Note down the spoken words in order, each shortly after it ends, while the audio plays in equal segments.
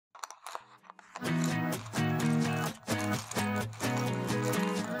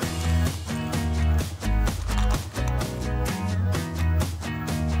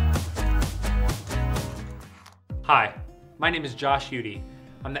Hi, my name is Josh Udy.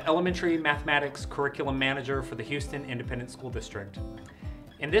 I'm the Elementary Mathematics Curriculum Manager for the Houston Independent School District.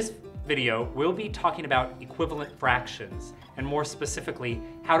 In this video, we'll be talking about equivalent fractions, and more specifically,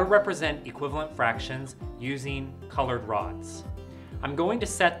 how to represent equivalent fractions using colored rods. I'm going to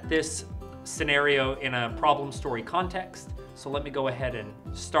set this scenario in a problem story context, so let me go ahead and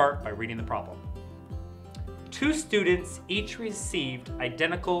start by reading the problem. Two students each received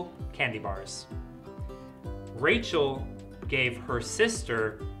identical candy bars. Rachel gave her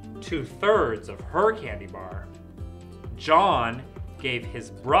sister 2/3 of her candy bar. John gave his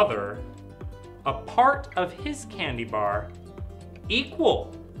brother a part of his candy bar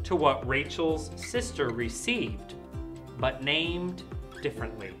equal to what Rachel's sister received, but named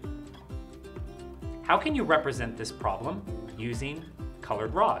differently. How can you represent this problem using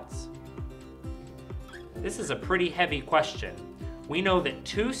colored rods? This is a pretty heavy question. We know that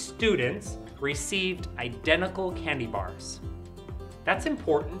two students received identical candy bars. That's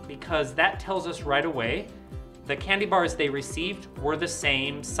important because that tells us right away the candy bars they received were the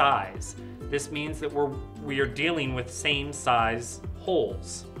same size. This means that we are dealing with same size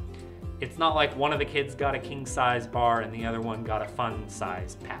wholes. It's not like one of the kids got a king size bar and the other one got a fun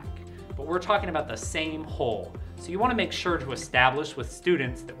size pack. But we're talking about the same whole. So you want to make sure to establish with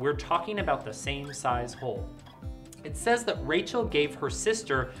students that we're talking about the same size whole. It says that Rachel gave her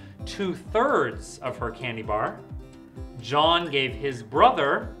sister 2/3 of her candy bar. John gave his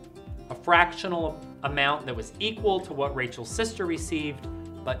brother a fractional amount that was equal to what Rachel's sister received,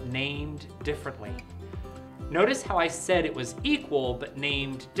 but named differently. Notice how I said it was equal, but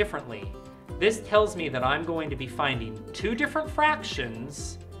named differently. This tells me that I'm going to be finding two different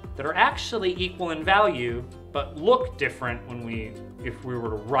fractions that are actually equal in value, but look different if we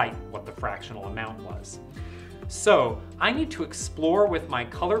were to write what the fractional amount was. So I need to explore with my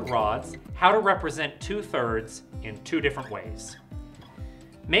colored rods how to represent 2/3 in two different ways.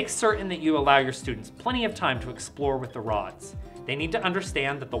 Make certain that you allow your students plenty of time to explore with the rods. They need to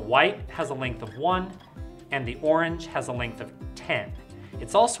understand that the white has a length of 1 and the orange has a length of 10.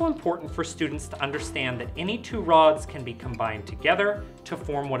 It's also important for students to understand that any two rods can be combined together to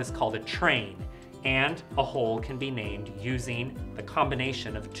form what is called a train, and a whole can be named using the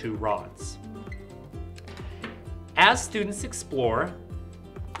combination of two rods. As students explore,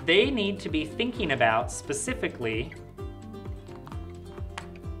 they need to be thinking about specifically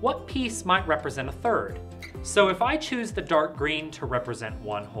what piece might represent a third. So if I choose the dark green to represent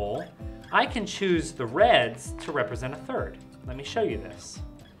one whole, I can choose the reds to represent a third. Let me show you this.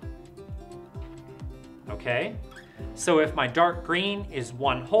 Okay, so if my dark green is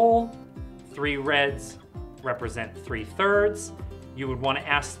one whole, 3 reds represent 3/3, you would want to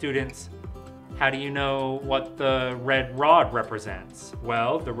ask students, how do you know what the red rod represents?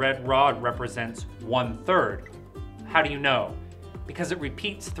 Well, the red rod represents 1/3. How do you know? Because it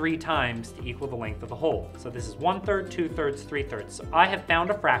repeats 3 times to equal the length of the whole. So this is 1/3, 2/3, 3/3. So I have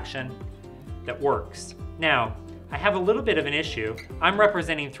found a fraction that works. Now, I have a little bit of an issue. I'm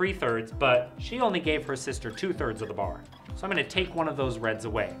representing 3/3, but she only gave her sister 2/3 of the bar. So I'm going to take one of those reds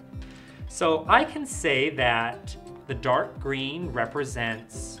away. So I can say that the dark green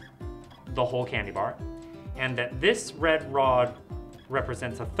represents the whole candy bar, and that this red rod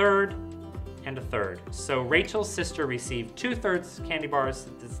represents a third and a third. So Rachel's sister received 2/3 candy bars,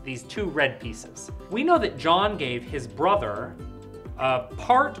 these 2 red pieces. We know that John gave his brother a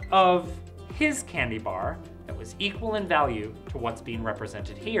part of his candy bar that was equal in value to what's being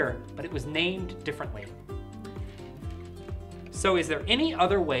represented here, but it was named differently. So is there any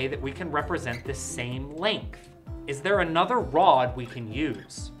other way that we can represent this same length? Is there another rod we can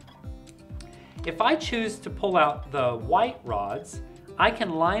use? If I choose to pull out the white rods, I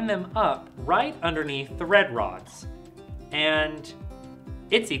can line them up right underneath the red rods, and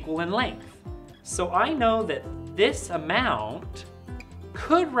it's equal in length. So I know that this amount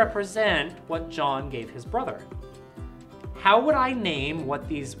could represent what John gave his brother. How would I name what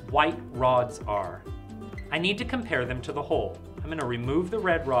these white rods are? I need to compare them to the whole. I'm going to remove the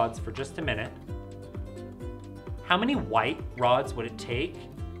red rods for just a minute. How many white rods would it take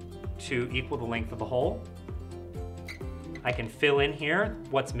to equal the length of the whole? I can fill in here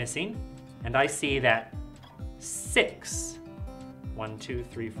what's missing, and I see that 6. 1, 2,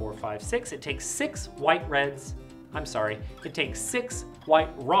 3, 4, 5, 6. It takes 6 white reds. I'm sorry, it takes 6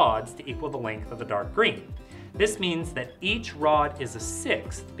 white rods to equal the length of the dark green. This means that each rod is a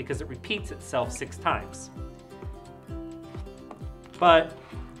 6th because it repeats itself 6 times. But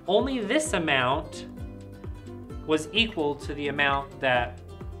only this amount was equal to the amount that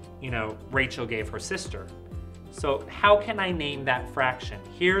Rachel gave her sister. So how can I name that fraction?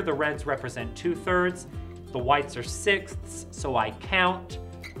 Here the reds represent 2/3, The whites are sixths, so I count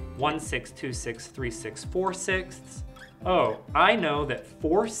 1 6, 2 6, 3 6, 4 sixths. Oh, I know that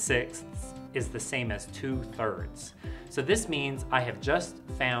 4 sixths is the same as 2/3. So this means I have just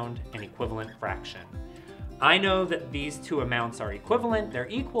found an equivalent fraction. I know that these two amounts are equivalent, they're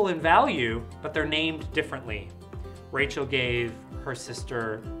equal in value, but they're named differently. Rachel gave her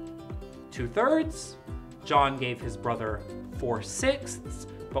sister 2/3, John gave his brother 4 sixths,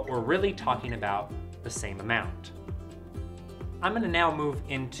 but we're really talking about the same amount. I'm going to now move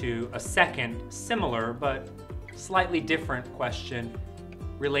into a second similar but slightly different question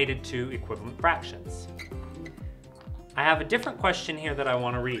related to equivalent fractions. I have a different question here that I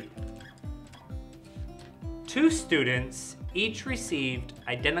want to read. Two students each received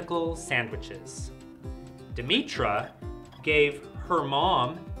identical sandwiches. Demetra gave her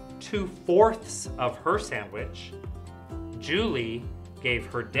mom 2/4 of her sandwich. Julie gave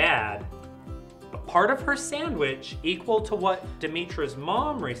her dad a part of her sandwich equal to what Demetra's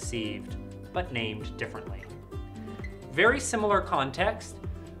mom received, but named differently. Very similar context,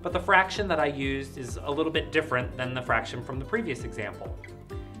 but the fraction that I used is a little bit different than the fraction from the previous example.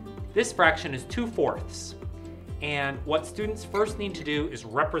 This fraction is 2/4. And what students first need to do is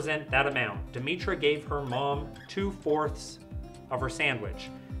represent that amount. Demetra gave her mom 2/4 of her sandwich.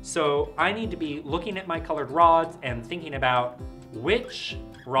 So I need to be looking at my colored rods and thinking about which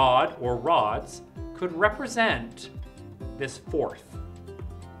rod or rods could represent this fourth.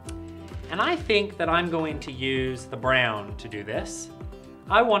 And I think that I'm going to use the brown to do this.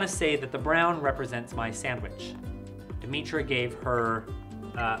 I want to say that the brown represents my sandwich. Demetra gave her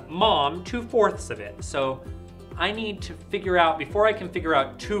mom 2/4 of it. So I need to figure out, before I can figure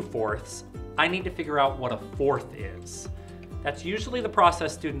out 2/4, I need to figure out what a fourth is. That's usually the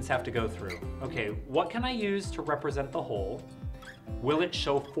process students have to go through. Okay, what can I use to represent the whole? Will it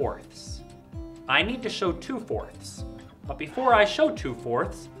show fourths? I need to show 2/4. But before I show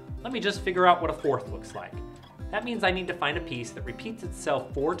 2/4, let me just figure out what a fourth looks like. That means I need to find a piece that repeats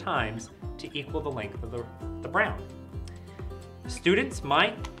itself 4 times to equal the length of the brown. Students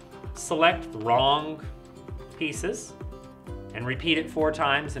might select the wrong pieces and repeat it 4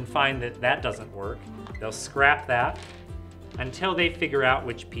 times and find that that doesn't work. They'll scrap that until they figure out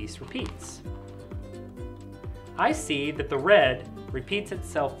which piece repeats. I see that the red repeats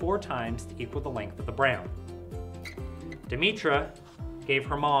itself 4 times to equal the length of the brown. Demetra gave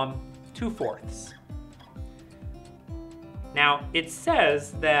her mom 2/4. Now, it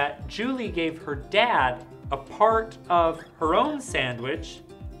says that Julie gave her dad a part of her own sandwich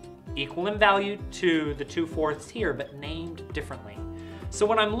equal in value to the 2/4 here, but named differently. So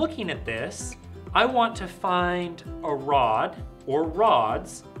when I'm looking at this, I want to find a rod or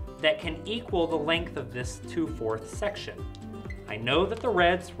rods that can equal the length of this 2/4 section. I know that the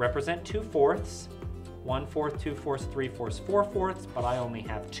reds represent 2/4, 1/4, 2/4, 3/4, 4/4, but I only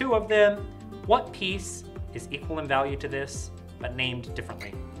have 2 of them. What piece is equal in value to this, but named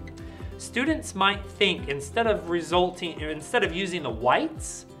differently? Students might think instead of using the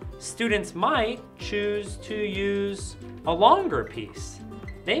whites, students might choose to use a longer piece.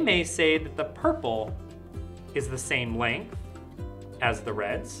 They may say that the purple is the same length as the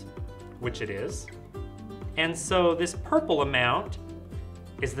reds, which it is. And so this purple amount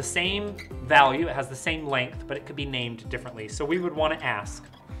is the same value, it has the same length, but it could be named differently. So we would want to ask,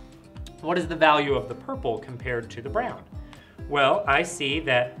 what is the value of the purple compared to the brown? Well, I see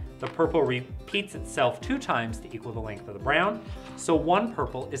that the purple repeats itself 2 times to equal the length of the brown, so 1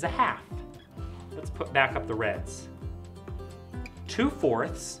 purple is a half. Let's put back up the reds.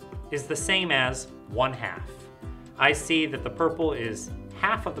 2/4 is the same as 1/2. I see that the purple is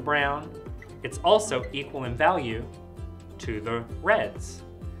half of the brown. It's also equal in value to the reds.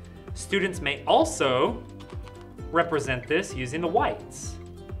 Students may also represent this using the whites.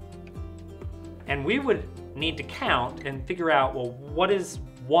 And we would need to count and figure out, well, what is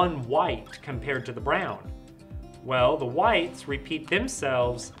 1 white compared to the brown? Well, the whites repeat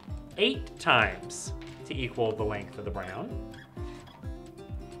themselves 8 times to equal the length of the brown.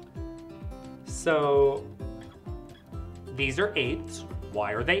 So these are 8ths.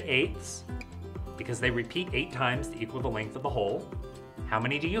 Why are they 8ths? Because they repeat 8 times to equal the length of the whole. How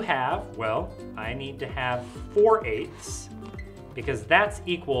many do you have? Well, I need to have 4/8 because that's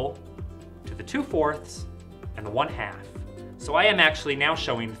equal to the 2/4 and the 1/2. So I am actually now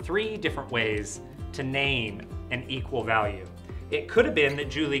showing 3 different ways to name an equal value. It could have been that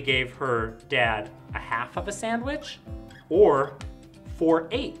Julie gave her dad a half of a sandwich or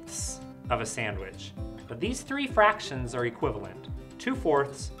 4/8 of a sandwich. But these 3 fractions are equivalent: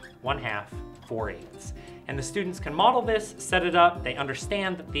 2/4, 1/2, 4/8. And the students can model this, set it up, they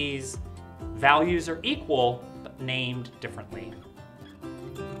understand that these Values are equal, but named differently.